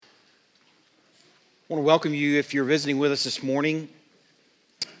I want to welcome you if you're visiting with us this morning.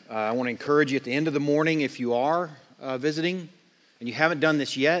 I want to encourage you at the end of the morning, if you are visiting and you haven't done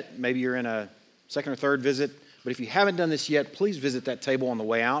this yet, maybe you're in a second or third visit, but if you haven't done this yet, please visit that table on the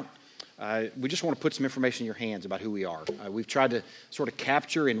way out. We just want to put some information in your hands about who we are. We've tried to sort of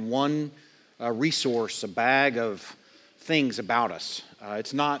capture in one resource a bag of things about us.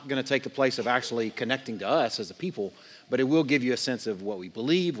 It's not going to take the place of actually connecting to us as a people, but it will give you a sense of what we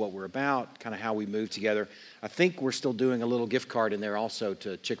believe, what we're about, kind of how we move together. I think we're still doing a little gift card in there also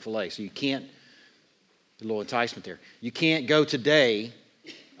to Chick-fil-A, so you can't, a little enticement there. You can't go today,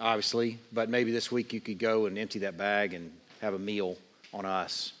 obviously, but maybe this week you could go and empty that bag and have a meal on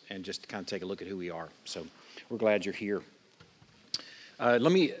us and just kind of take a look at who we are. So we're glad you're here.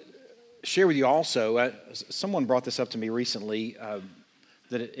 Let me share with you also, someone brought this up to me recently,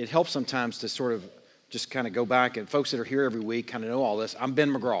 that it helps sometimes to sort of just kind of go back, and folks that are here every week kind of know all this. I'm Ben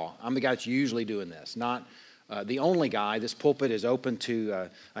McGraw. I'm the guy that's usually doing this, not the only guy. This pulpit is open to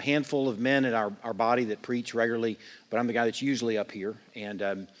a handful of men in our body that preach regularly, but I'm the guy that's usually up here.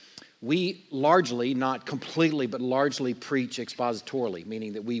 And we largely, not completely, but largely preach expositorily,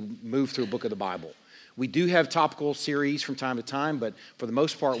 meaning that we move through a book of the Bible. We do have topical series from time to time, but for the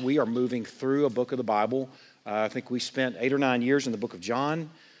most part, we are moving through a book of the Bible. I think we spent 8 or 9 years in the book of John,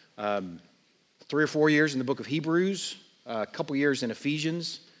 3 or 4 years in the book of Hebrews, a couple years in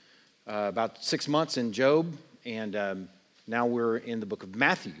Ephesians, about 6 months in Job, and now we're in the book of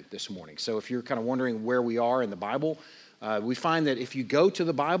Matthew this morning. So if you're kind of wondering where we are in the Bible, we find that if you go to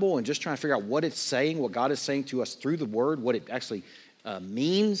the Bible and just try to figure out what it's saying, what God is saying to us through the Word, what it actually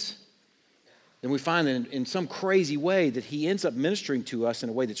means, then we find that in some crazy way that He ends up ministering to us in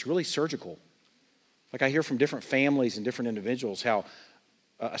a way that's really surgical. Like I hear from different families and different individuals how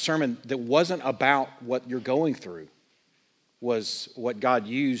a sermon that wasn't about what you're going through was what God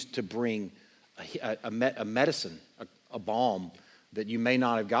used to bring a medicine, a balm that you may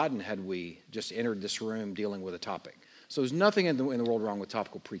not have gotten had we just entered this room dealing with a topic. So there's nothing in the world wrong with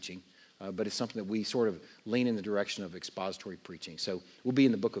topical preaching, but it's something that we sort of lean in the direction of expository preaching. So we'll be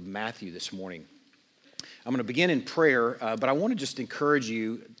in the book of Matthew this morning. I'm going to begin in prayer, but I want to just encourage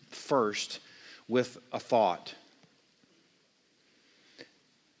you first with a thought.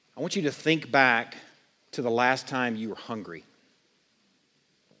 I want you to think back to the last time you were hungry.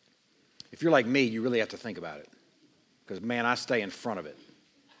 If you're like me, you really have to think about it. Because, man, I stay in front of it.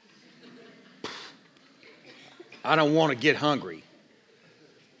 I don't want to get hungry.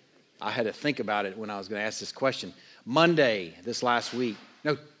 I had to think about it when I was going to ask this question. Monday, this last week,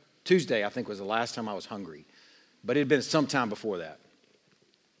 no, Tuesday, I think, was the last time I was hungry. But it had been some time before that.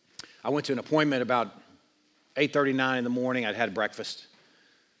 I went to an appointment about 8:39 in the morning. I'd had breakfast.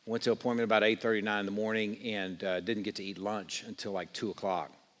 Went to an appointment about 8:39 in the morning and didn't get to eat lunch until like 2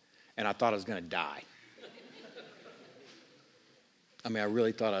 o'clock. And I thought I was going to die. I mean, I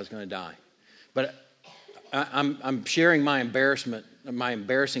really thought I was going to die. But I'm sharing my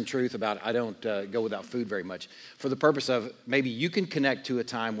embarrassing truth about I don't go without food very much for the purpose of maybe you can connect to a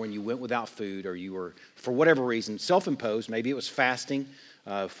time when you went without food or you were, for whatever reason, self-imposed. Maybe it was fasting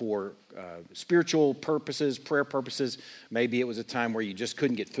for spiritual purposes, prayer purposes. Maybe it was a time where you just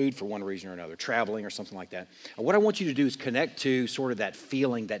couldn't get food for one reason or another, traveling or something like that. What I want you to do is connect to sort of that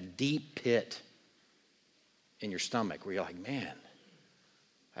feeling, that deep pit in your stomach where you're like, man,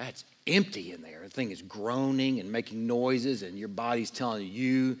 that's empty in there. The thing is groaning and making noises, and your body's telling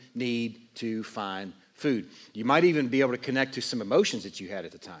you need to find food. You might even be able to connect to some emotions that you had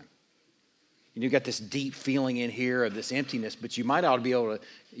at the time. And you've got this deep feeling in here of this emptiness, but you might be able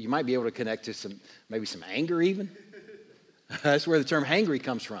to connect to maybe some anger even. That's where the term hangry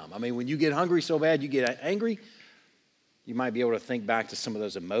comes from. I mean, when you get hungry so bad you get angry, you might be able to think back to some of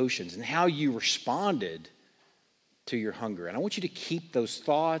those emotions and how you responded to your hunger. And I want you to keep those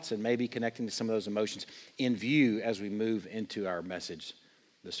thoughts and maybe connecting to some of those emotions in view as we move into our message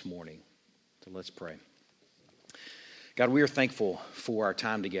this morning. So let's pray. God, we are thankful for our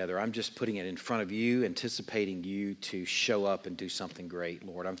time together. I'm just putting it in front of you, anticipating you to show up and do something great,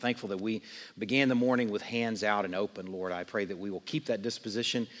 Lord. I'm thankful that we began the morning with hands out and open, Lord. I pray that we will keep that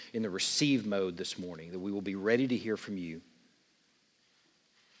disposition in the receive mode this morning, that we will be ready to hear from you.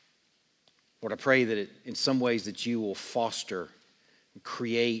 Lord, I pray that in some ways that you will foster and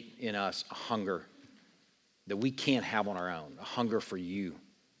create in us a hunger that we can't have on our own, a hunger for you,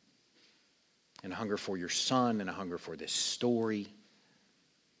 and a hunger for your Son, and a hunger for this story.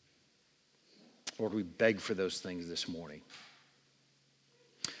 Lord, we beg for those things this morning.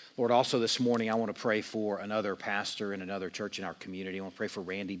 Lord, also this morning I want to pray for another pastor in another church in our community. I want to pray for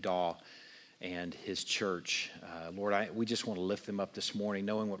Randy Daw and his church. Lord, we just want to lift them up this morning,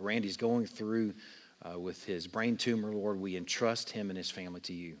 knowing what Randy's going through with his brain tumor. Lord, we entrust him and his family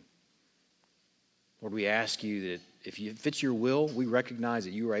to you. Lord, we ask you that if it's your will, we recognize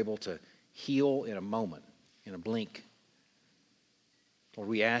that you are able to heal in a moment, in a blink. Lord,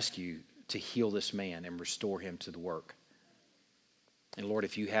 we ask you to heal this man and restore him to the work. And Lord,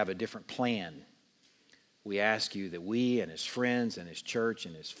 if you have a different plan, we ask you that we and his friends and his church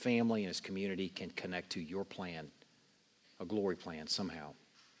and his family and his community can connect to your plan, a glory plan somehow.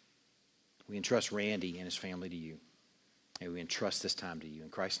 We entrust Randy and his family to you. And we entrust this time to you. In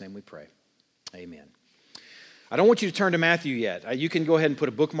Christ's name we pray. Amen. I don't want you to turn to Matthew yet. You can go ahead and put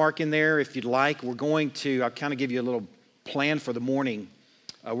a bookmark in there if you'd like. I'll kind of give you a little plan for the morning.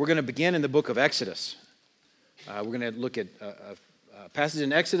 We're going to begin in the book of Exodus. We're going to look at a passage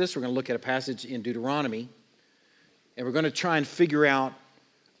in Exodus. We're going to look at a passage in Deuteronomy. And we're going to try and figure out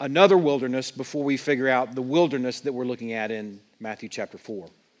another wilderness before we figure out the wilderness that we're looking at in Matthew chapter 4.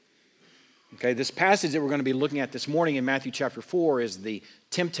 Okay, this passage that we're going to be looking at this morning in Matthew chapter 4 is the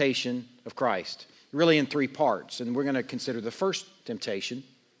temptation of Christ, really in three parts. And we're going to consider the first temptation,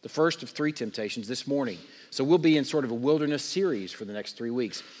 the first of three temptations this morning. So we'll be in sort of a wilderness series for the next 3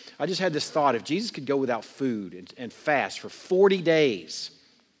 weeks. I just had this thought, if Jesus could go without food and fast for 40 days,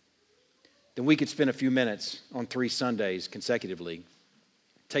 then we could spend a few minutes on 3 Sundays consecutively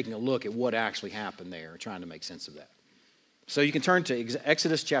taking a look at what actually happened there, trying to make sense of that. So you can turn to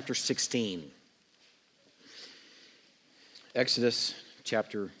Exodus chapter 16. Exodus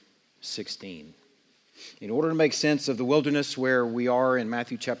chapter 16. In order to make sense of the wilderness where we are in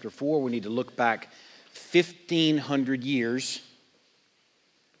Matthew chapter 4, we need to look back 1,500 years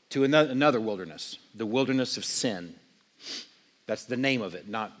to another wilderness, the wilderness of sin. That's the name of it,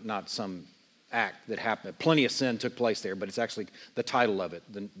 not some act that happened. Plenty of sin took place there, but it's actually the title of it.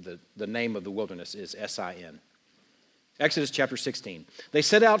 The name of the wilderness is S-I-N. Exodus chapter 16. They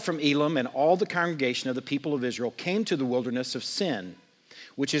set out from Elim, and all the congregation of the people of Israel came to the wilderness of Sin,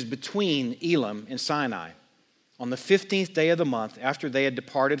 which is between Elim and Sinai, on the 15th day of the month after they had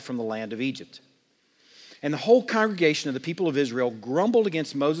departed from the land of Egypt. And the whole congregation of the people of Israel grumbled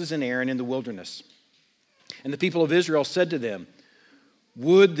against Moses and Aaron in the wilderness. And the people of Israel said to them,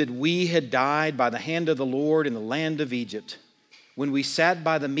 "Would that we had died by the hand of the Lord in the land of Egypt, when we sat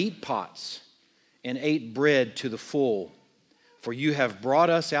by the meat pots and ate bread to the full. For you have brought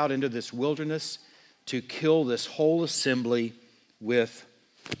us out into this wilderness to kill this whole assembly with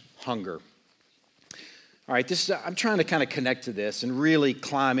hunger." All right, I'm trying to kind of connect to this and really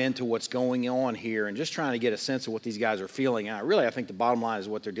climb into what's going on here and just trying to get a sense of what these guys are feeling. And I think the bottom line is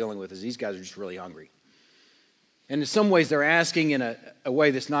what they're dealing with is these guys are just really hungry. And in some ways, they're asking in a way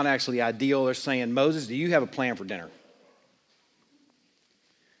that's not actually ideal. They're saying, "Moses, do you have a plan for dinner?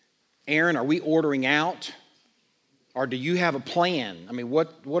 Aaron, are we ordering out? Or do you have a plan? I mean,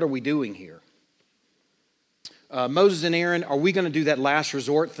 what are we doing here? Moses and Aaron, are we going to do that last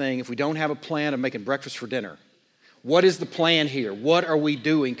resort thing if we don't have a plan of making breakfast for dinner? What is the plan here? What are we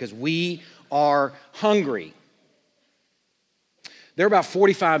doing? Because we are hungry." They're about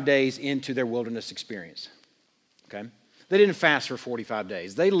 45 days into their wilderness experience. Okay? They didn't fast for 45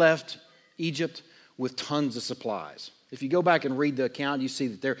 days. They left Egypt with tons of supplies. If you go back and read the account, you see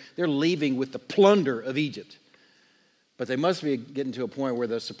that they're leaving with the plunder of Egypt. But they must be getting to a point where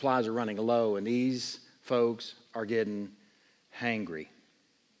those supplies are running low, and these folks are getting hangry.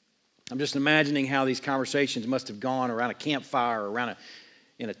 I'm just imagining how these conversations must have gone around a campfire or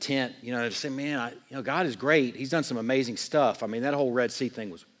in a tent. You know, to say, "Man, God is great. He's done some amazing stuff. I mean, that whole Red Sea thing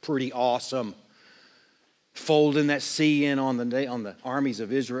was pretty awesome. Folding that sea in on the armies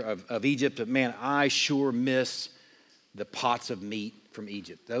of Israel of Egypt. But man, I sure miss the pots of meat from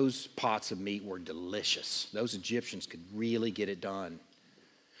Egypt. Those pots of meat were delicious. Those Egyptians could really get it done.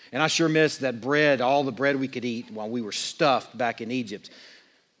 And I sure miss that bread, all the bread we could eat while we were stuffed back in Egypt."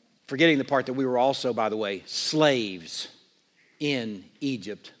 Forgetting the part that we were also, by the way, slaves in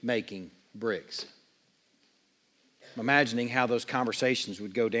Egypt making bricks. I'm imagining how those conversations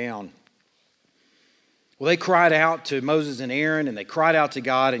would go down. Well, they cried out to Moses and Aaron, and they cried out to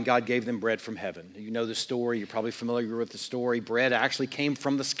God, and God gave them bread from heaven. You know the story. You're probably familiar with the story. Bread actually came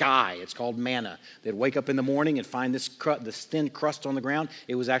from the sky. It's called manna. They'd wake up in the morning and find this thin crust on the ground.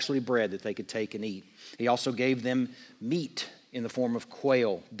 It was actually bread that they could take and eat. He also gave them meat in the form of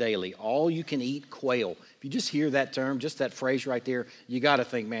quail daily. All you can eat quail. If you just hear that term, just that phrase right there, you got to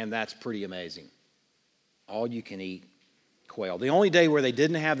think, man, that's pretty amazing. All you can eat quail. The only day where they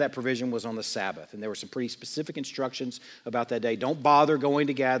didn't have that provision was on the Sabbath, and there were some pretty specific instructions about that day. Don't bother going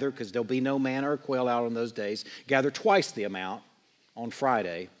to gather because there'll be no manna or quail out on those days. Gather twice the amount on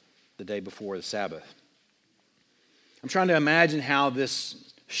Friday, the day before the Sabbath. I'm trying to imagine how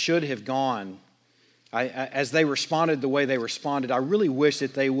this should have gone As they responded the way they responded, I really wish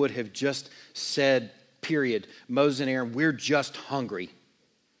that they would have just said, period, Moses and Aaron, we're just hungry.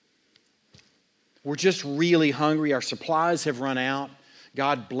 We're just really hungry. Our supplies have run out.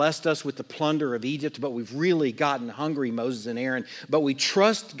 God blessed us with the plunder of Egypt, but we've really gotten hungry, Moses and Aaron. But we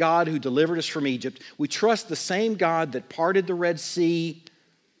trust God who delivered us from Egypt. We trust the same God that parted the Red Sea,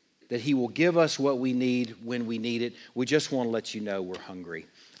 that He will give us what we need when we need it. We just want to let you know we're hungry.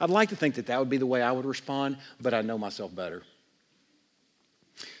 I'd like to think that that would be the way I would respond, but I know myself better.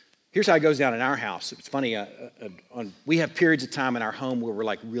 Here's how it goes down in our house. It's funny, we have periods of time in our home where we're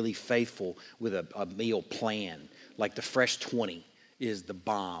like really faithful with a meal plan, like the Fresh 20 is the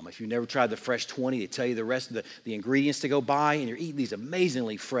bomb. If you've never tried the Fresh 20, they tell you the rest of the ingredients to go buy, and you're eating these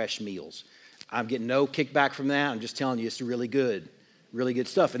amazingly fresh meals. I'm getting no kickback from that. I'm just telling you it's really good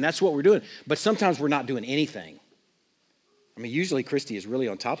stuff, and that's what we're doing. But sometimes we're not doing anything. I mean, usually Christy is really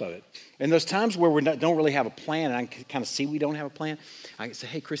on top of it. And those times where we don't really have a plan, and I can kind of see we don't have a plan, I can say,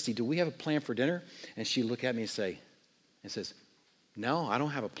 hey, Christy, do we have a plan for dinner? And she'll look at me and says, no, I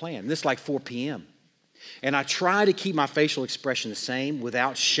don't have a plan. And this is like 4 p.m. And I try to keep my facial expression the same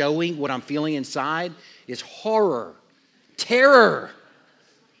without showing what I'm feeling inside is horror, terror.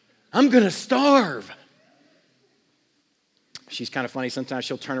 I'm going to starve. She's kind of funny. Sometimes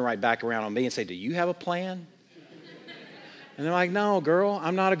she'll turn right back around on me and say, do you have a plan? And they're like, no, girl,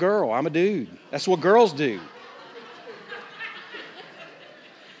 I'm not a girl. I'm a dude. That's what girls do.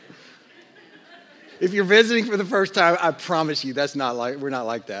 If you're visiting for the first time, I promise you we're not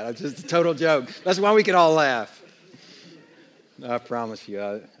like that. It's just a total joke. That's why we can all laugh. I promise you,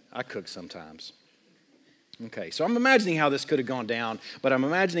 I cook sometimes. Okay, so I'm imagining how this could have gone down, but I'm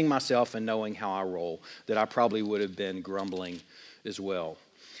imagining myself and knowing how I roll, that I probably would have been grumbling as well.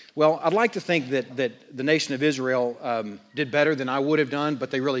 Well, I'd like to think that the nation of Israel did better than I would have done,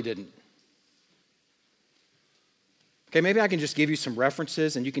 but they really didn't. Okay, maybe I can just give you some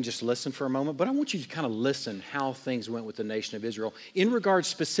references and you can just listen for a moment, but I want you to kind of listen how things went with the nation of Israel in regards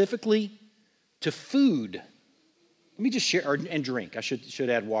specifically to food. Let me just share, and drink. I should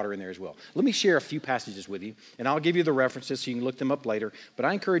add water in there as well. Let me share a few passages with you, and I'll give you the references so you can look them up later, but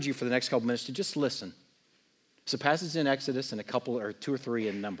I encourage you for the next couple minutes to just listen. It's a passage in Exodus and a couple or 2 or 3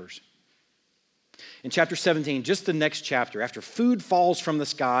 in Numbers. In chapter 17, just the next chapter, after food falls from the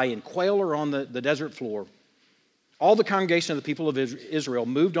sky and quail are on the desert floor, all the congregation of the people of Israel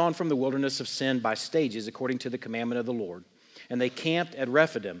moved on from the wilderness of Sin by stages according to the commandment of the Lord. And they camped at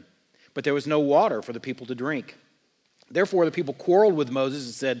Rephidim, but there was no water for the people to drink. Therefore the people quarreled with Moses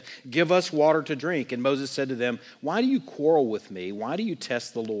and said, give us water to drink. And Moses said to them, why do you quarrel with me? Why do you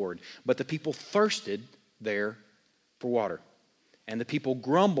test the Lord? But the people thirsted there for water. And the people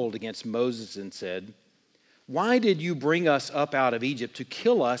grumbled against Moses and said, why did you bring us up out of Egypt to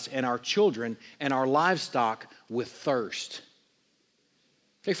kill us and our children and our livestock with thirst?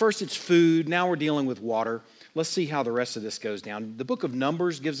 Okay, first it's food. Now we're dealing with water. Let's see how the rest of this goes down. The book of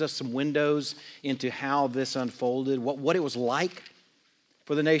Numbers gives us some windows into how this unfolded, what it was like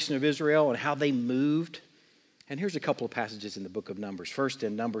for the nation of Israel and how they moved. And here's a couple of passages in the book of Numbers. First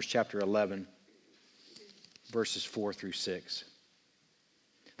in Numbers chapter 11, verses 4 through 6.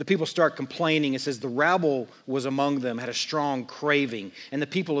 The people start complaining. It says, the rabble was among them, had a strong craving. And the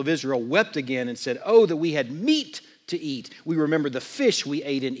people of Israel wept again and said, oh, that we had meat to eat. We remember the fish we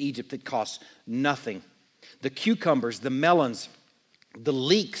ate in Egypt that cost nothing. The cucumbers, the melons, the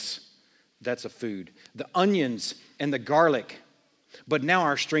leeks, that's a food, the onions and the garlic. But now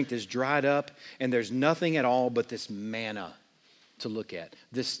our strength is dried up and there's nothing at all but this manna to look at.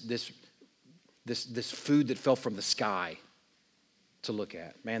 This food that fell from the sky to look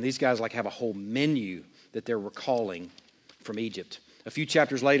at. Man, these guys have a whole menu that they're recalling from Egypt. A few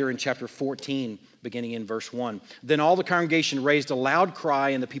chapters later in chapter 14, beginning in verse 1, then all the congregation raised a loud cry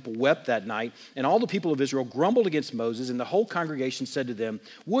and the people wept that night. And all the people of Israel grumbled against Moses, and the whole congregation said to them,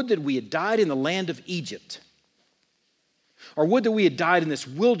 would that we had died in the land of Egypt, or would that we had died in this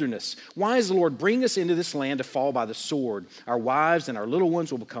wilderness. Why is the Lord bringing us into this land to fall by the sword? Our wives and our little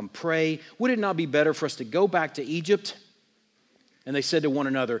ones will become prey. Would it not be better for us to go back to Egypt? And they said to one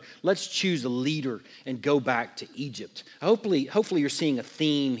another, let's choose a leader and go back to Egypt. Hopefully you're seeing a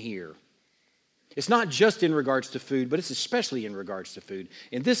theme here. It's not just in regards to food, but it's especially in regards to food.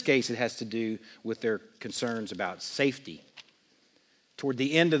 In this case, it has to do with their concerns about safety. Toward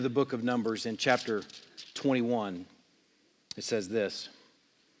the end of the book of Numbers, in chapter 21, it says this.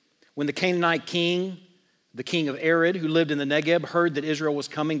 When the Canaanite king, the king of Arad, who lived in the Negeb, heard that Israel was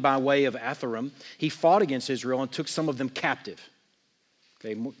coming by way of Atharim, he fought against Israel and took some of them captive.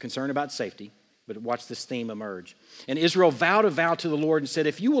 Okay, more concerned about safety, But watch this theme emerge. And Israel vowed a vow to the Lord and said,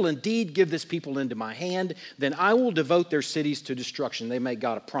 if you will indeed give this people into my hand, then I will devote their cities to destruction. They made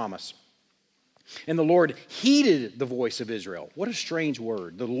God a promise. And the Lord heeded the voice of Israel. What a strange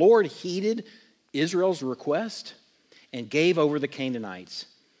word. The Lord heeded Israel's request and gave over the Canaanites.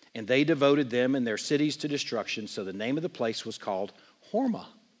 And they devoted them and their cities to destruction. So the name of the place was called Hormah.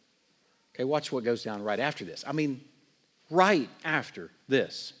 Okay, watch what goes down right after this. Right after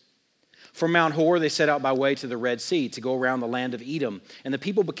this. From Mount Hor, they set out by way to the Red Sea to go around the land of Edom. And the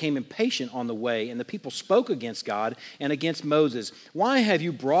people became impatient on the way, and the people spoke against God and against Moses. Why have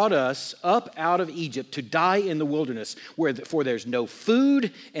you brought us up out of Egypt to die in the wilderness, for there's no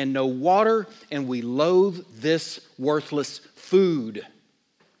food and no water, and we loathe this worthless food?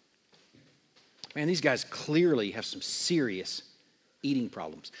 Man, these guys clearly have some serious eating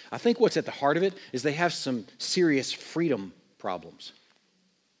problems. I think what's at the heart of it is they have some serious freedom problems.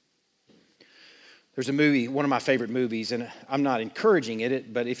 There's a movie, one of my favorite movies, and I'm not encouraging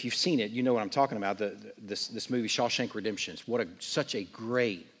it, but if you've seen it, you know what I'm talking about, this movie, Shawshank Redemption. Such a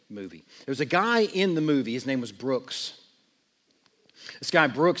great movie. There was a guy in the movie, his name was Brooks. This guy,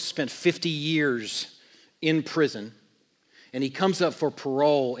 Brooks, spent 50 years in prison, and he comes up for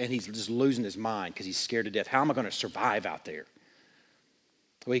parole, and he's just losing his mind because he's scared to death. How am I going to survive out there?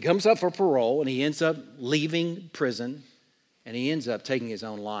 Well, he comes up for parole, and he ends up leaving prison, and he ends up taking his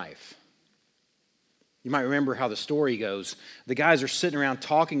own life. You might remember how the story goes. The guys are sitting around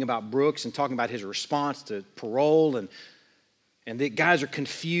talking about Brooks and talking about his response to parole, and the guys are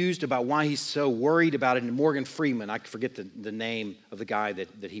confused about why he's so worried about it. And Morgan Freeman, I forget the name of the guy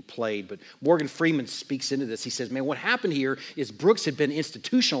that he played, but Morgan Freeman speaks into this. He says, man, what happened here is Brooks had been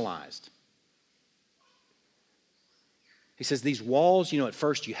institutionalized. He says, these walls, at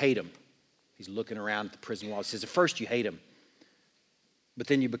first you hate them. He's looking around at the prison walls. He says, at first you hate them, but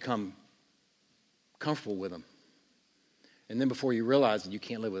then you become comfortable with them. And then before you realize that you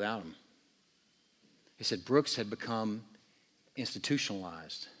can't live without them. He said Brooks had become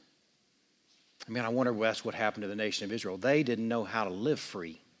institutionalized. I wonder if that's what happened to the nation of Israel. They didn't know how to live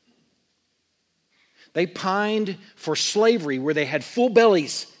free. They pined for slavery where they had full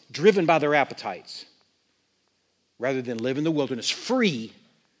bellies driven by their appetites, rather than live in the wilderness free,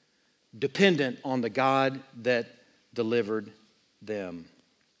 dependent on the God that delivered them.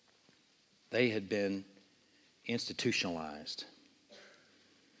 They had been institutionalized.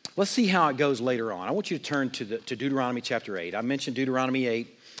 Let's see how it goes later on. I want you to turn to Deuteronomy chapter 8. I mentioned Deuteronomy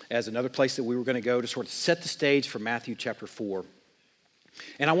 8 as another place that we were going to go to sort of set the stage for Matthew chapter 4.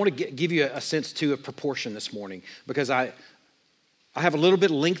 And I want to give you a sense, too, of proportion this morning, because I have a little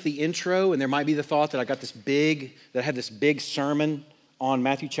bit lengthy intro, and there might be the thought that I had this big sermon on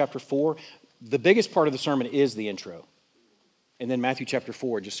Matthew chapter 4. The biggest part of the sermon is the intro. And then Matthew chapter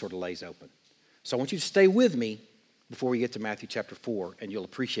 4 just sort of lays open. So I want you to stay with me before we get to Matthew chapter 4, and you'll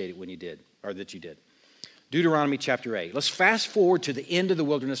appreciate it when you did. Deuteronomy chapter 8. Let's fast forward to the end of the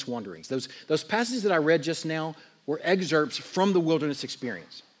wilderness wanderings. Those passages that I read just now were excerpts from the wilderness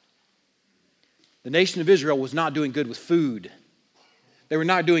experience. The nation of Israel was not doing good with food. They were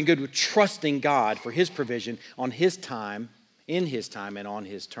not doing good with trusting God for His provision on His time, in His time, and on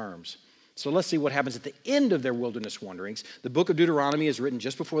His terms. So let's see what happens at the end of their wilderness wanderings. The book of Deuteronomy is written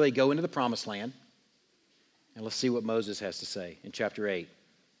just before they go into the promised land. And let's see what Moses has to say in chapter 8,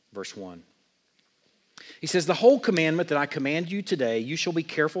 verse 1. He says, the whole commandment that I command you today, you shall be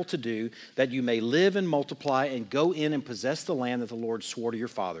careful to do, that you may live and multiply and go in and possess the land that the Lord swore to your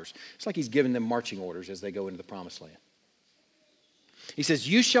fathers. It's like He's giving them marching orders as they go into the promised land. He says,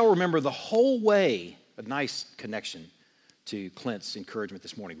 you shall remember the whole way, a nice connection to Clint's encouragement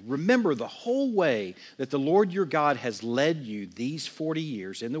this morning. Remember the whole way that the Lord your God has led you these 40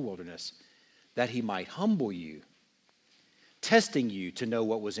 years in the wilderness, that He might humble you, testing you to know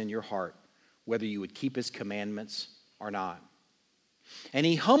what was in your heart, whether you would keep His commandments or not. And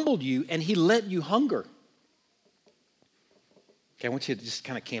He humbled you, and He let you hunger. Okay, I want you to just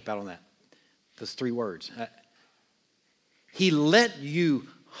kind of camp out on that. Those three words. He let you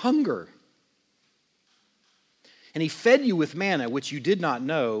hunger. And He fed you with manna, which you did not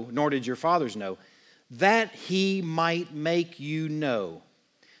know, nor did your fathers know, that He might make you know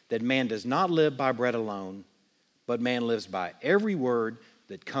that man does not live by bread alone, but man lives by every word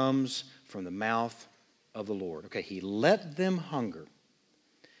that comes from the mouth of the Lord. Okay, He let them hunger,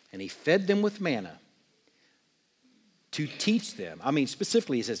 and He fed them with manna to teach them.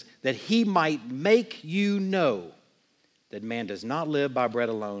 Specifically, He says, that He might make you know that man does not live by bread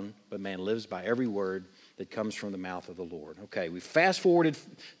alone, but man lives by every word that comes from the mouth of the Lord. Okay, we fast forwarded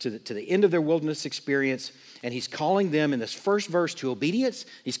to the end of their wilderness experience, and he's calling them in this first verse to obedience.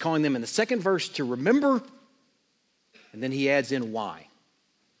 He's calling them in the second verse to remember, and then he adds in why.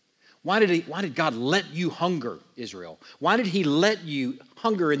 Why did God let you hunger, Israel? Why did he let you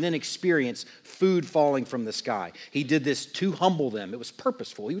hunger and then experience food falling from the sky? He did this to humble them. It was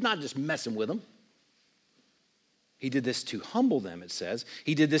purposeful. He was not just messing with them. He did this to humble them, it says.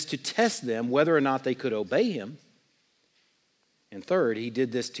 He did this to test them whether or not they could obey him. And third, he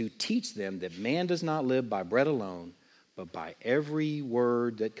did this to teach them that man does not live by bread alone, but by every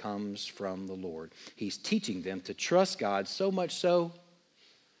word that comes from the Lord. He's teaching them to trust God so much so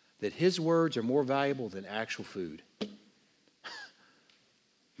that his words are more valuable than actual food.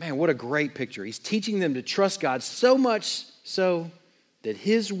 Man, what a great picture. He's teaching them to trust God so much so that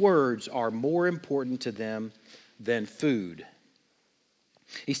his words are more important to them than food.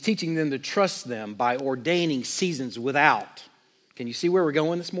 He's teaching them to trust them by ordaining seasons without. Can you see where we're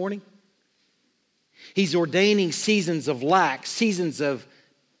going this morning? He's ordaining seasons of lack, seasons of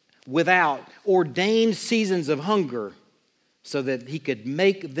without, ordained seasons of hunger, so that he could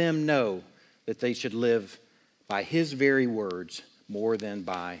make them know that they should live by his very words more than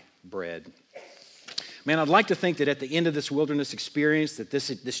by bread. Man, I'd like to think that at the end of this wilderness experience that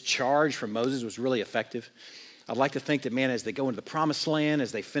this charge from Moses was really effective. I'd like to think that, man, as they go into the promised land,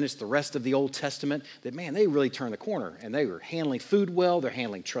 as they finish the rest of the Old Testament, that, man, they really turned the corner and they were handling food well, they're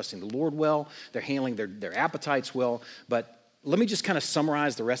handling trusting the Lord well, they're handling their appetites well. But let me just kind of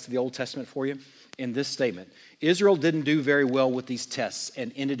summarize the rest of the Old Testament for you in this statement. Israel didn't do very well with these tests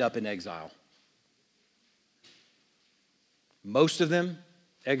and ended up in exile. Most of them,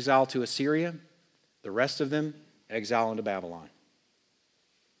 exile to Assyria. The rest of them, exile into Babylon.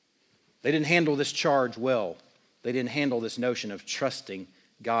 They didn't handle this charge well. They didn't handle this notion of trusting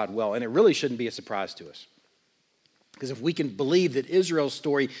God well. And it really shouldn't be a surprise to us. Because if we can believe that Israel's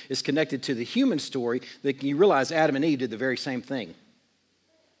story is connected to the human story, then you realize Adam and Eve did the very same thing.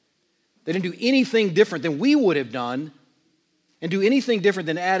 They didn't do anything different than we would have done and do anything different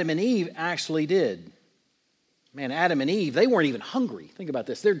than Adam and Eve actually did. Man, Adam and Eve, they weren't even hungry. Think about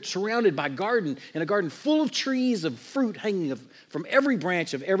this. They're surrounded by a garden full of trees of fruit hanging from every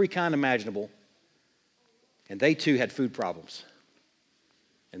branch of every kind imaginable. And they too had food problems.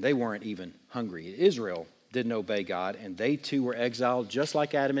 And they weren't even hungry. Israel didn't obey God, and they too were exiled, just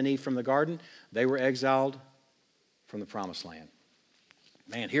like Adam and Eve from the garden. They were exiled from the promised land.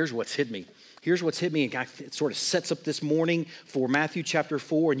 Man, here's what's hit me. Here's what's hit me, and it sort of sets up this morning for Matthew chapter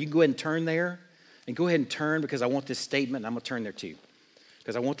 4. And you can go ahead and turn there. And go ahead and turn, because I want this statement, and I'm going to turn there too.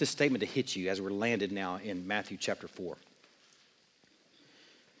 Because I want this statement to hit you as we're landed now in Matthew chapter 4.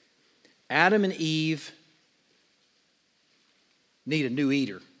 Adam and Eve need a new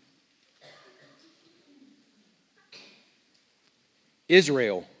eater.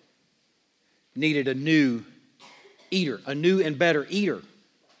 Israel needed a new eater, a new and better eater.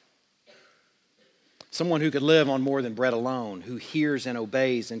 Someone who could live on more than bread alone, who hears and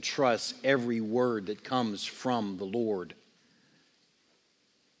obeys and trusts every word that comes from the Lord.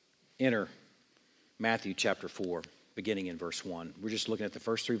 Enter Matthew chapter 4, beginning in verse 1. We're just looking at the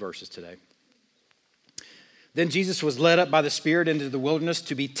first 3 verses today. Then Jesus was led up by the Spirit into the wilderness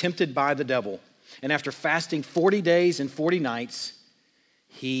to be tempted by the devil. And after fasting 40 days and 40 nights,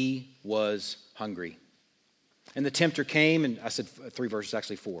 he was hungry. And the tempter came, and I said 3 verses,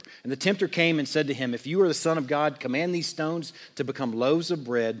 actually 4. And the tempter came and said to him, "If you are the Son of God, command these stones to become loaves of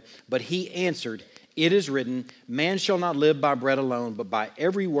bread." But he answered, "It is written, man shall not live by bread alone, but by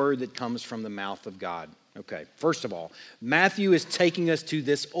every word that comes from the mouth of God." Okay, first of all, Matthew is taking us to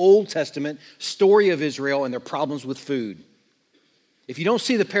this Old Testament story of Israel and their problems with food. If you don't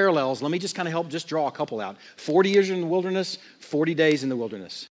see the parallels, let me just kind of help just draw a couple out. 40 years in the wilderness, 40 days in the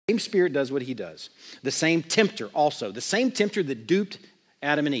wilderness. The same Spirit does what he does. The same tempter also. The same tempter that duped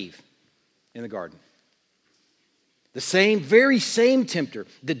Adam and Eve in the garden. The very same tempter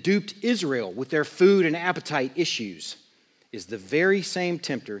that duped Israel with their food and appetite issues is the very same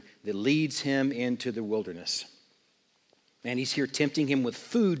tempter that leads him into the wilderness. And he's here tempting him with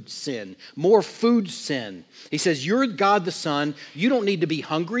food sin, more food sin. He says, "You're God the Son. You don't need to be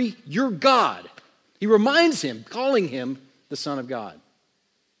hungry. You're God." He reminds him, calling him the Son of God.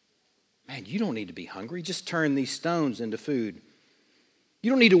 Man, you don't need to be hungry. Just turn these stones into food.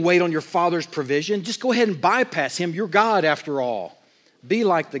 You don't need to wait on your Father's provision. Just go ahead and bypass him. You're God after all. Be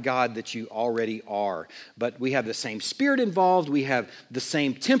like the God that you already are. But we have the same Spirit involved. We have the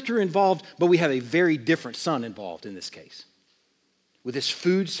same tempter involved. But we have a very different son involved in this case. With this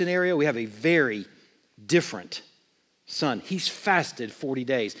food scenario, we have a very different son. He's fasted 40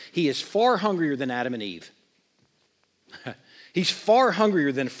 days. He is far hungrier than Adam and Eve. He's far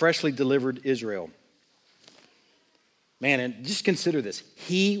hungrier than freshly delivered Israel. Man, and just consider this.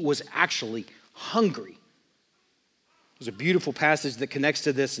 He was actually hungry. There's a beautiful passage that connects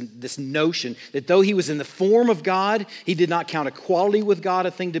to this notion that though he was in the form of God, he did not count equality with God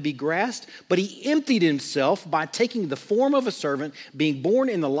a thing to be grasped, but he emptied himself by taking the form of a servant, being born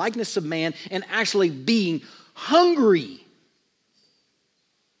in the likeness of man, and actually being hungry.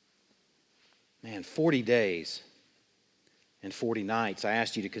 Man, 40 days and 40 nights. I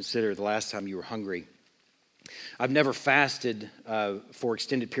asked you to consider the last time you were hungry. I've never fasted for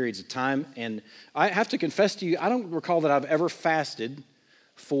extended periods of time, and I have to confess to you, I don't recall that I've ever fasted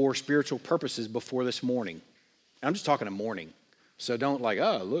for spiritual purposes before this morning. I'm just talking a morning, so don't like,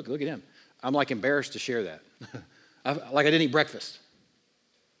 oh, look at him. I'm like embarrassed to share that. Like I didn't eat breakfast,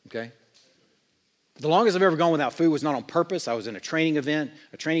 okay? The longest I've ever gone without food was not on purpose. I was in a training event,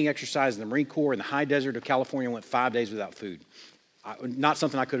 a training exercise in the Marine Corps in the high desert of California. I went 5 days without food. Not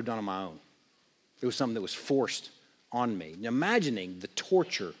something I could have done on my own. It was something that was forced on me. Now, imagining the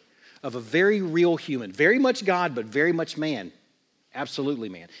torture of a very real human, very much God, but very much man, absolutely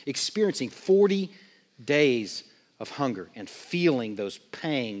man, experiencing 40 days of hunger and feeling those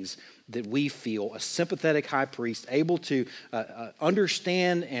pangs that we feel, a sympathetic high priest able to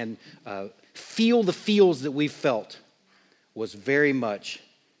understand and feel the feels that we felt, was very much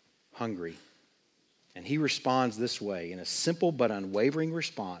hungry. And he responds this way in a simple but unwavering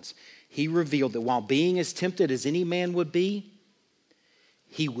response. He revealed that while being as tempted as any man would be,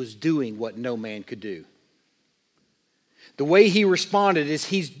 he was doing what no man could do. The way he responded is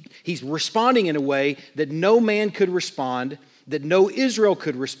he's responding in a way that no man could respond, that no Israel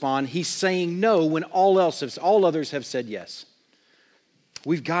could respond. He's saying no when all others have said yes.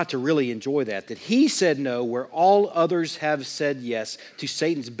 We've got to really enjoy that he said no where all others have said yes to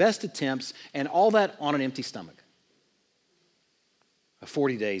Satan's best attempts, and all that on an empty stomach. A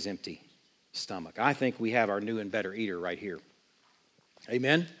 40 days empty stomach. I think we have our new and better eater right here.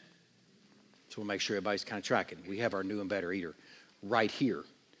 Amen? So we'll make sure everybody's kind of tracking. We have our new and better eater right here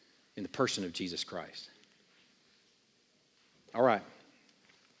in the person of Jesus Christ. All right.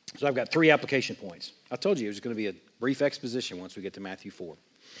 So I've got 3 application points. I told you it was going to be a brief exposition once we get to Matthew 4.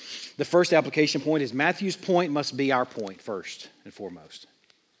 The first application point is Matthew's point must be our point first and foremost.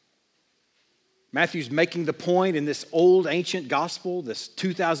 Matthew's making the point in this old ancient gospel, this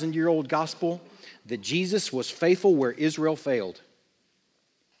 2,000-year-old gospel, that Jesus was faithful where Israel failed.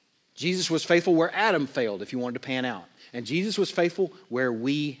 Jesus was faithful where Adam failed, if you wanted to pan out. And Jesus was faithful where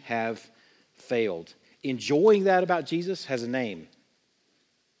we have failed. Enjoying that about Jesus has a name.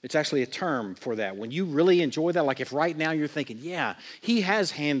 It's actually a term for that. When you really enjoy that, like if right now you're thinking, yeah, he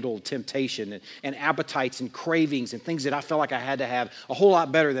has handled temptation and appetites and cravings and things that I felt like I had to have a whole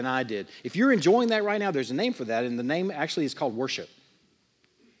lot better than I did. If you're enjoying that right now, there's a name for that, and the name actually is called worship.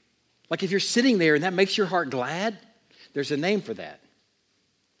 Like if you're sitting there and that makes your heart glad, there's a name for that.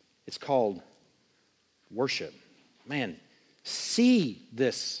 It's called worship. Man, see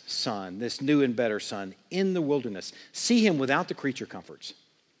this son, this new and better son, in the wilderness. See him without the creature comforts.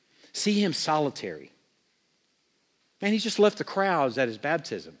 See him solitary. Man, he's just left the crowds at his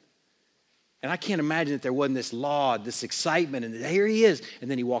baptism. And I can't imagine that there wasn't this laud, this excitement, and here he is. And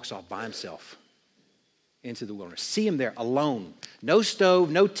then he walks off by himself into the wilderness. See him there alone. No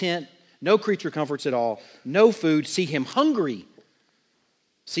stove, no tent, no creature comforts at all, no food. See him hungry.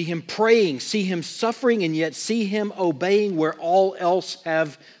 See him praying. See him suffering, and yet see him obeying where all else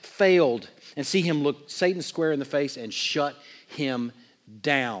have failed. And see him look Satan square in the face and shut him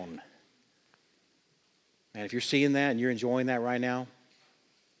down. And if you're seeing that and you're enjoying that right now,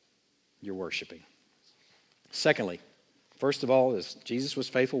 you're worshiping. Secondly, first of all, is Jesus was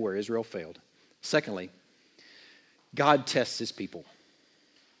faithful where Israel failed. Secondly, God tests his people.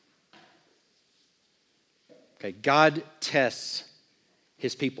 Okay, God tests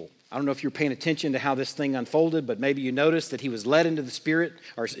his people. I don't know if you're paying attention to how this thing unfolded, but maybe you noticed that he was led into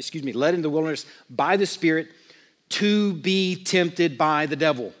the wilderness by the Spirit to be tempted by the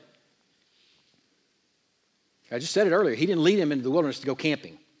devil. I just said it earlier. He didn't lead him into the wilderness to go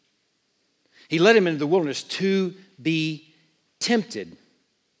camping. He led him into the wilderness to be tempted.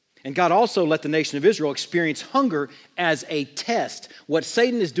 And God also let the nation of Israel experience hunger as a test. What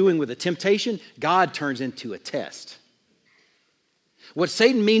Satan is doing with a temptation, God turns into a test. What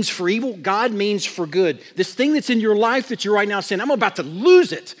Satan means for evil, God means for good. This thing that's in your life that you're right now saying, I'm about to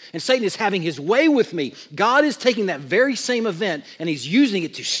lose it, and Satan is having his way with me. God is taking that very same event and he's using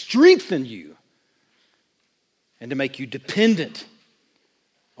it to strengthen you and to make you dependent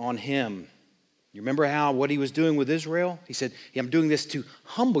on him. You remember what he was doing with Israel? He said, I'm doing this to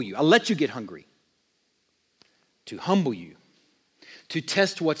humble you. I'll let you get hungry. To humble you. To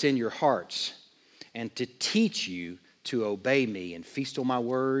test what's in your hearts. And to teach you to obey me and feast on my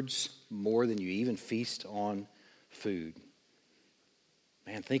words more than you even feast on food.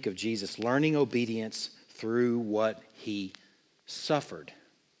 Man, think of Jesus learning obedience through what he suffered.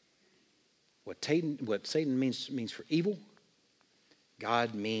 What Satan means for evil,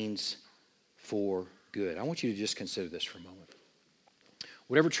 God means for good. I want you to just consider this for a moment.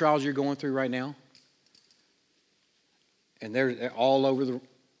 Whatever trials you're going through right now, and they're all over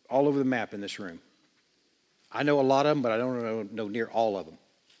the map in this room. I know a lot of them, but I don't know near all of them.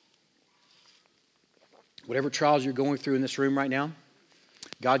 Whatever trials you're going through in this room right now,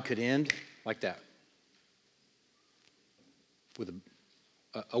 God could end like that. With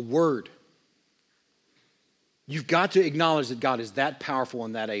a word. You've got to acknowledge that God is that powerful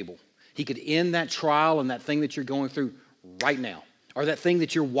and that able. He could end that trial and that thing that you're going through right now. Or that thing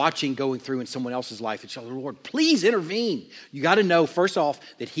that you're watching going through in someone else's life. And say, Lord, please intervene. You got to know, first off,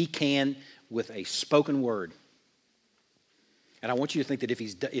 that he can with a spoken word. And I want you to think that if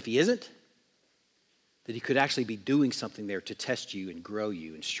he isn't, that he could actually be doing something there to test you and grow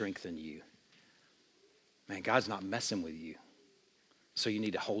you and strengthen you. Man, God's not messing with you. So you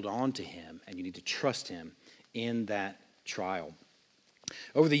need to hold on to him and you need to trust him in that trial.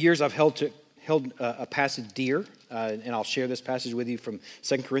 Over the years, I've held a passage dear, and I'll share this passage with you from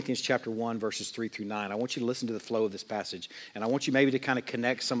 2 Corinthians chapter 1, verses 3 through 9. I want you to listen to the flow of this passage, and I want you maybe to kind of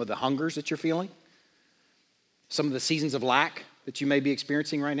connect some of the hungers that you're feeling, some of the seasons of lack that you may be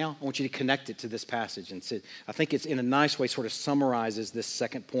experiencing right now. I want you to connect it to this passage. And I think it's in a nice way sort of summarizes this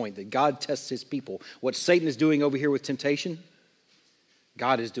second point, that God tests his people. What Satan is doing over here with temptation,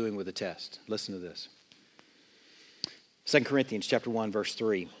 God is doing with a test. Listen to this. 2 Corinthians chapter 1, verse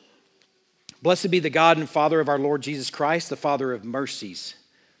 3. Blessed be the God and Father of our Lord Jesus Christ, the Father of mercies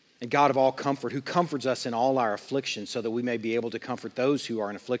and God of all comfort, who comforts us in all our affliction, so that we may be able to comfort those who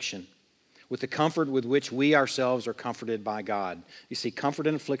are in affliction with the comfort with which we ourselves are comforted by God. You see comfort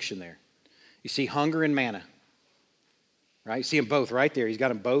and affliction there. You see hunger and manna. Right? You see them both right there. He's got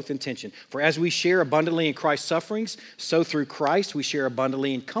them both in tension. For as we share abundantly in Christ's sufferings, so through Christ we share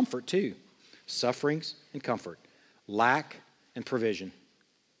abundantly in comfort too. Sufferings and comfort. Lack and provision.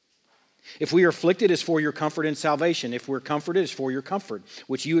 If we are afflicted, it's for your comfort and salvation. If we're comforted, it's for your comfort,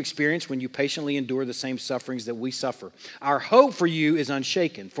 which you experience when you patiently endure the same sufferings that we suffer. Our hope for you is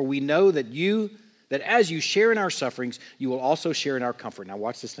unshaken, for we know that as you share in our sufferings, you will also share in our comfort. Now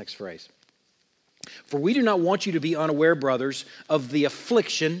watch this next phrase. For we do not want you to be unaware, brothers, of the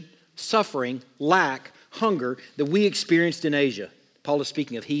affliction, suffering, lack, hunger that we experienced in Asia. Paul is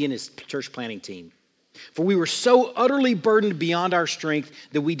speaking of he and his church planting team. For we were so utterly burdened beyond our strength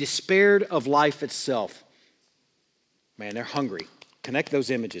that we despaired of life itself. Man, they're hungry. Connect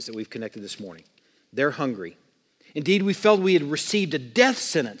those images that we've connected this morning. They're hungry. Indeed, we felt we had received a death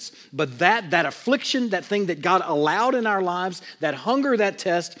sentence, but that affliction, that thing that God allowed in our lives, that hunger, that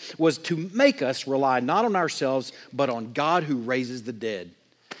test, was to make us rely not on ourselves, but on God who raises the dead.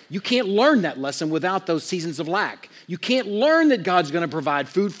 You can't learn that lesson without those seasons of lack. You can't learn that God's going to provide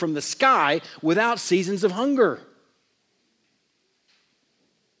food from the sky without seasons of hunger.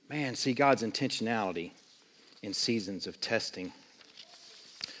 Man, see God's intentionality in seasons of testing.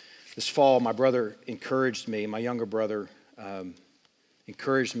 This fall, my brother encouraged me, my younger brother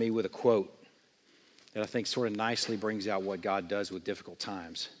encouraged me with a quote that I think sort of nicely brings out what God does with difficult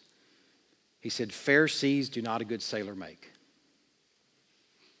times. He said, "Fair seas do not a good sailor make."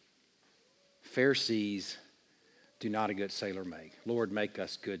 Fair seas do not a good sailor make. Lord, make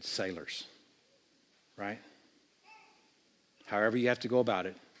us good sailors, right? However you have to go about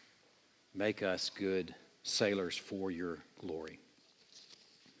it, make us good sailors for your glory.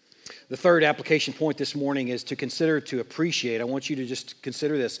 The third application point this morning is to consider, to appreciate. I want you to just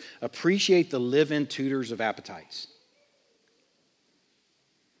consider this. Appreciate the live-in tutors of appetites.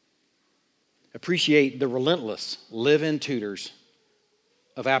 Appreciate the relentless live-in tutors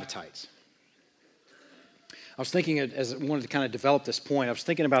of appetites. I was thinking, as I wanted to kind of develop this point, I was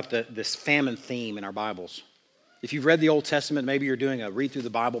thinking about this famine theme in our Bibles. If you've read the Old Testament, maybe you're doing a read through the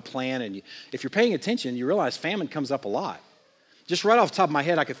Bible plan, and if you're paying attention, you realize famine comes up a lot. Just right off the top of my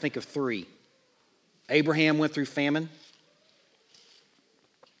head, I could think of three. Abraham went through famine.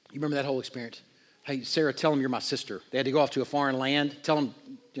 You remember that whole experience? Hey, Sarah, tell him you're my sister. They had to go off to a foreign land. Tell him,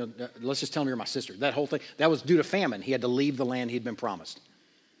 let's just tell him you're my sister. That whole thing, that was due to famine. He had to leave the land he'd been promised.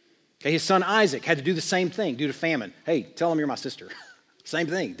 Okay, his son Isaac had to do the same thing due to famine. Hey, tell him you're my sister. Same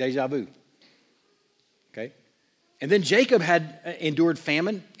thing, deja vu. Okay? And then Jacob had endured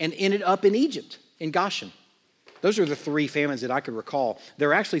famine and ended up in Egypt. in Goshen. Those are the 3 famines that I could recall. There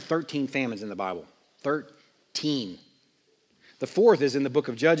are actually 13 famines in the Bible. 13. The 4th is in the book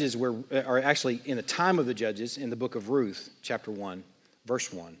of Judges, or actually in the time of the Judges, in the book of Ruth, chapter 1,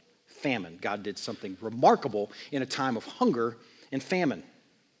 verse 1. Famine. God did something remarkable in a time of hunger and famine.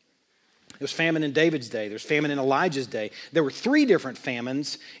 There was famine in David's day. There's famine in Elijah's day. There were 3 different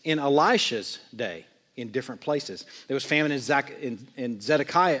famines in Elisha's day in different places. There was famine in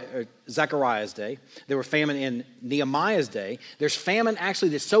Zechariah's day. There were famine in Nehemiah's day. There's famine actually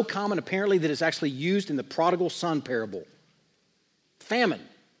that's so common apparently that it's actually used in the prodigal son parable. Famine.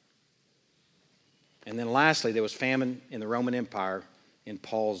 And then lastly, there was famine in the Roman Empire in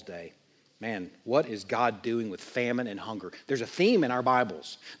Paul's day. Man, what is God doing with famine and hunger? There's a theme in our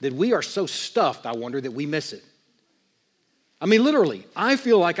Bibles that we are so stuffed, I wonder, that we miss it. I mean, literally, I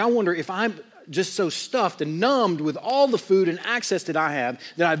feel like I wonder if I'm just so stuffed and numbed with all the food and access that I have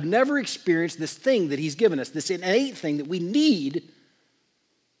that I've never experienced this thing that He's given us, this innate thing that we need,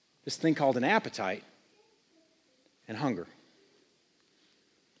 this thing called an appetite and hunger.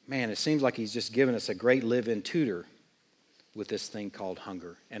 Man, it seems like He's just given us a great live-in tutor with this thing called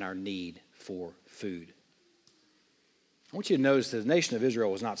hunger and our need for food. I want you to notice that the nation of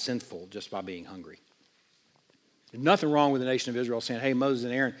Israel was not sinful just by being hungry. There's nothing wrong with the nation of Israel saying, hey, Moses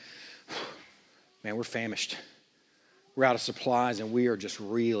and Aaron, man, we're famished. We're out of supplies and we are just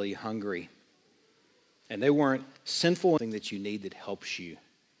really hungry. And they weren't sinful, thing that you need that helps you.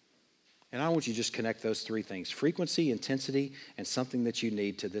 And I want you to just connect those 3 things, frequency, intensity, and something that you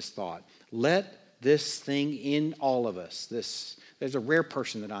need to this thought. Let this thing in all of us, there's a rare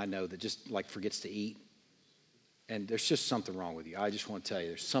person that I know that just like forgets to eat. And there's just something wrong with you. I just want to tell you,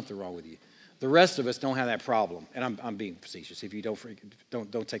 there's something wrong with you. The rest of us don't have that problem. And I'm being facetious. If you don't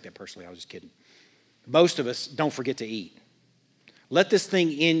take that personally, I was just kidding. Most of us don't forget to eat. Let this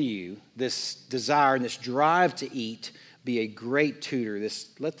thing in you, this desire and this drive to eat, be a great tutor.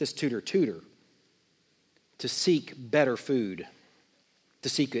 Let this tutor to seek better food, to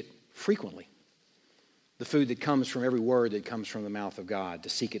seek it frequently. The food that comes from every word that comes from the mouth of God, to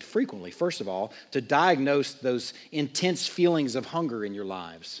seek it frequently. First of all, to diagnose those intense feelings of hunger in your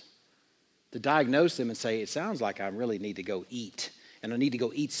lives. To diagnose them and say, it sounds like I really need to go eat. And I need to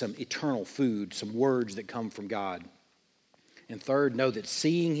go eat some eternal food, some words that come from God. And third, know that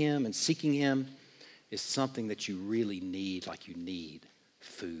seeing Him and seeking Him is something that you really need, like you need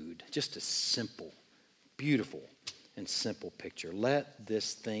food. Just a simple, beautiful, and simple picture. Let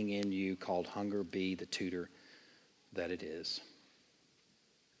this thing in you called hunger be the tutor that it is.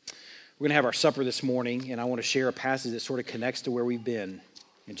 We're going to have our supper this morning, and I want to share a passage that sort of connects to where we've been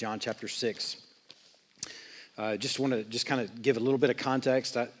in John chapter 6. Just want to kind of give a little bit of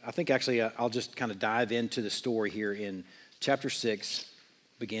context. I think actually I'll just kind of dive into the story here in chapter 6,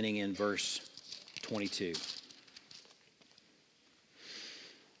 beginning in verse 22.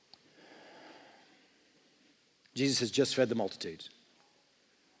 Jesus has just fed the multitudes.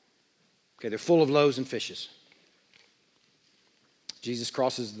 Okay, they're full of loaves and fishes. Jesus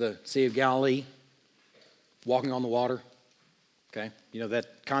crosses the Sea of Galilee, walking on the water. Okay, you know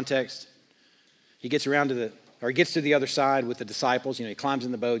that context. He gets he gets to the other side with the disciples. You know, he climbs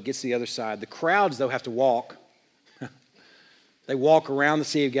in the boat, gets to the other side. The crowds, though, have to walk. They walk around the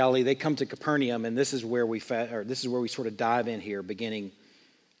Sea of Galilee. They come to Capernaum, and this is where we sort of dive in here, beginning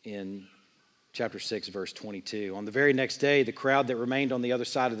in chapter 6, verse 22. On the very next day, the crowd that remained on the other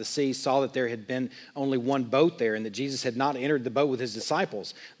side of the sea saw that there had been only one boat there and that Jesus had not entered the boat with his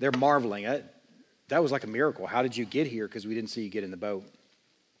disciples. They're marveling. That was like a miracle. How did you get here? Because we didn't see you get in the boat.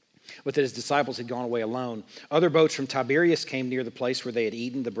 But that his disciples had gone away alone. Other boats from Tiberias came near the place where they had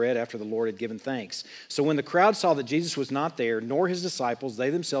eaten the bread after the Lord had given thanks. So when the crowd saw that Jesus was not there, nor his disciples,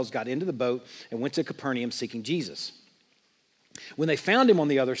 they themselves got into the boat and went to Capernaum seeking Jesus. When they found him on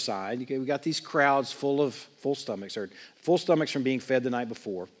the other side, okay, we got these crowds full stomachs from being fed the night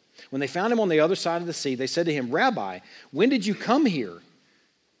before. When they found him on the other side of the sea, they said to him, Rabbi, when did you come here?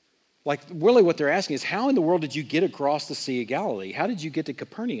 Like, really what they're asking is, how in the world did you get across the Sea of Galilee? How did you get to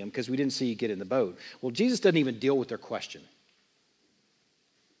Capernaum? Because we didn't see you get in the boat. Well, Jesus doesn't even deal with their question.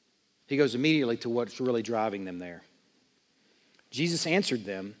 He goes immediately to what's really driving them there. Jesus answered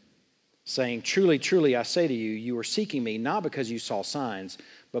them, saying, Truly, truly, I say to you, you are seeking me not because you saw signs,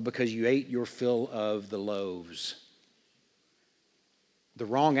 but because you ate your fill of the loaves. The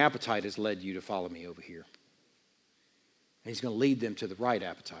wrong appetite has led you to follow me over here. And he's going to lead them to the right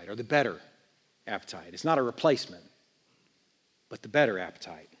appetite, or the better appetite. It's not a replacement, but the better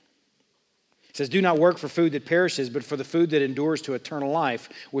appetite. It says, do not work for food that perishes, but for the food that endures to eternal life,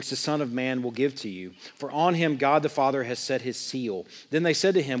 which the Son of Man will give to you. For on him God the Father has set his seal. Then they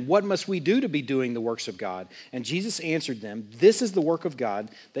said to him, what must we do to be doing the works of God? And Jesus answered them, this is the work of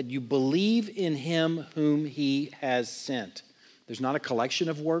God, that you believe in him whom he has sent. There's not a collection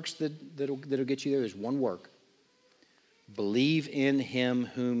of works that'll get you there. There's one work. Believe in him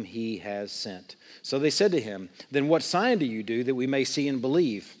whom he has sent. So they said to him, then what sign do you do that we may see and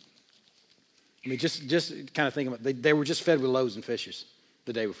believe? I mean, just kind of think about it. They were just fed with loaves and fishes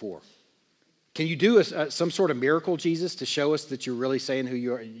the day before. Can you do some sort of miracle, Jesus, to show us that you're really saying who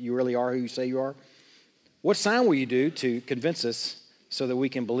you really are who you say you are? What sign will you do to convince us so that we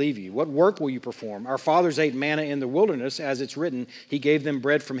can believe you? What work will you perform? Our fathers ate manna in the wilderness, as it's written, he gave them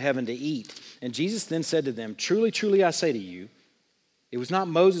bread from heaven to eat. And Jesus then said to them, truly, truly, I say to you, it was not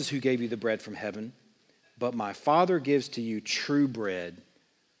Moses who gave you the bread from heaven, but my Father gives to you true bread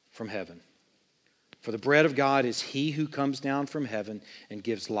from heaven. For the bread of God is he who comes down from heaven and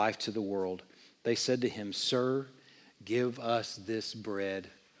gives life to the world. They said to him, sir, give us this bread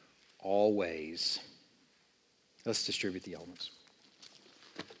always. Let's distribute the elements.